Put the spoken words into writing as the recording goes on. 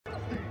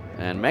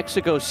And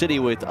Mexico City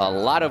with a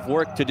lot of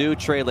work to do,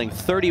 trailing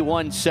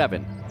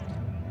 31-7.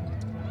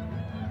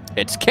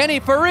 It's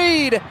Kenneth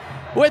Faried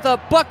with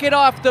a bucket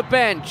off the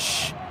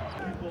bench.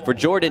 For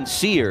Jordan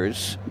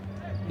Sears,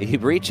 he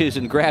reaches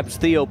and grabs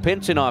Theo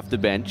Pinson off the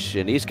bench,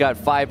 and he's got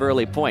 5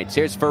 early points.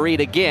 Here's Faried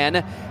again,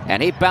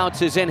 and he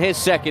bounces in his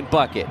second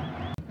bucket.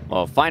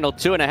 Well, final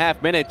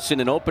 2.5 minutes in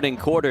an opening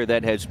quarter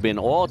that has been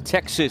all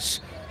Texas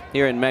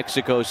here in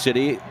Mexico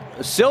City.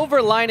 A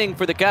silver lining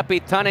for the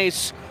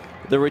Capitanes,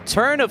 the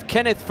return of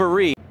Kenneth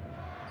Faried.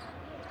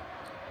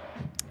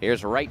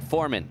 Here's Wright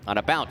Foreman on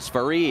a bounce.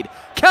 Faried,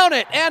 count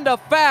it, and a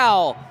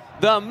foul.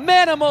 The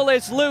manimal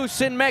is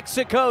loose in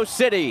Mexico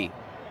City.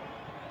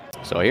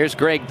 So here's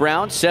Greg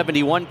Brown,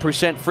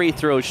 71% free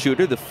throw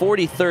shooter, the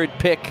 43rd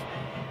pick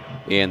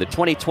in the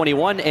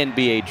 2021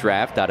 NBA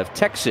draft out of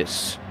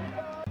Texas.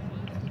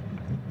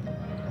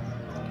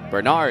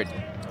 Bernard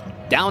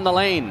down the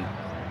lane.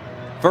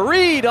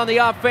 Faried on the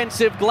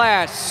offensive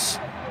glass.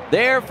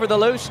 There for the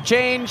loose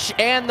change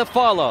and the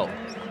follow.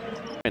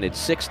 And it's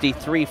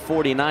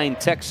 63-49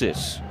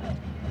 Texas.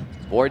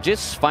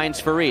 Borges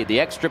finds Faried. The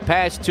extra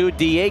pass to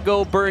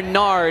Diego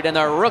Bernard, and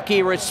the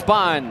rookie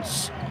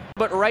responds.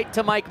 But right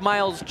to Mike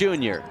Miles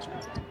Jr.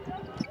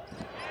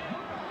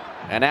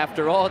 And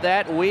after all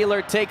that,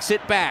 Wheeler takes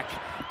it back.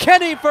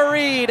 Kenneth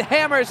Faried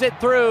hammers it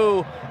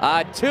through.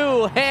 A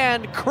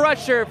two-hand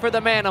crusher for the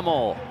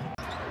manimal.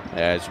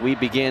 As we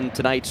begin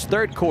tonight's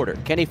third quarter,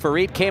 Kenneth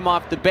Faried came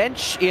off the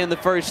bench in the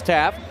first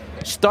half,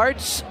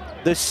 starts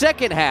the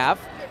second half,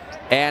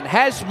 and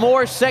has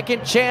more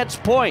second chance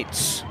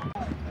points.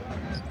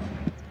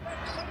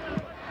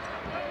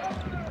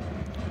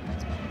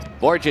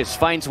 Borges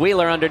finds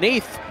Wheeler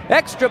underneath.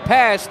 Extra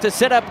pass to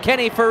set up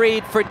Kenneth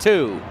Faried for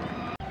 2.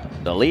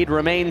 The lead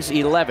remains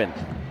 11.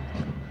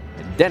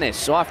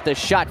 Dennis off the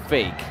shot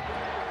fake.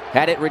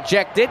 Had it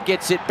rejected,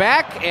 gets it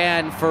back,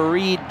 and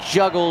Faried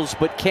juggles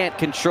but can't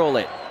control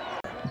it.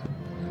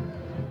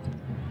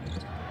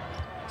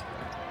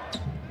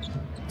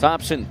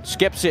 Thompson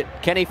skips it.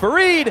 Kenneth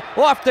Faried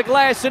off the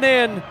glass and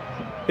in.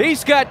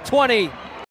 He's got 20.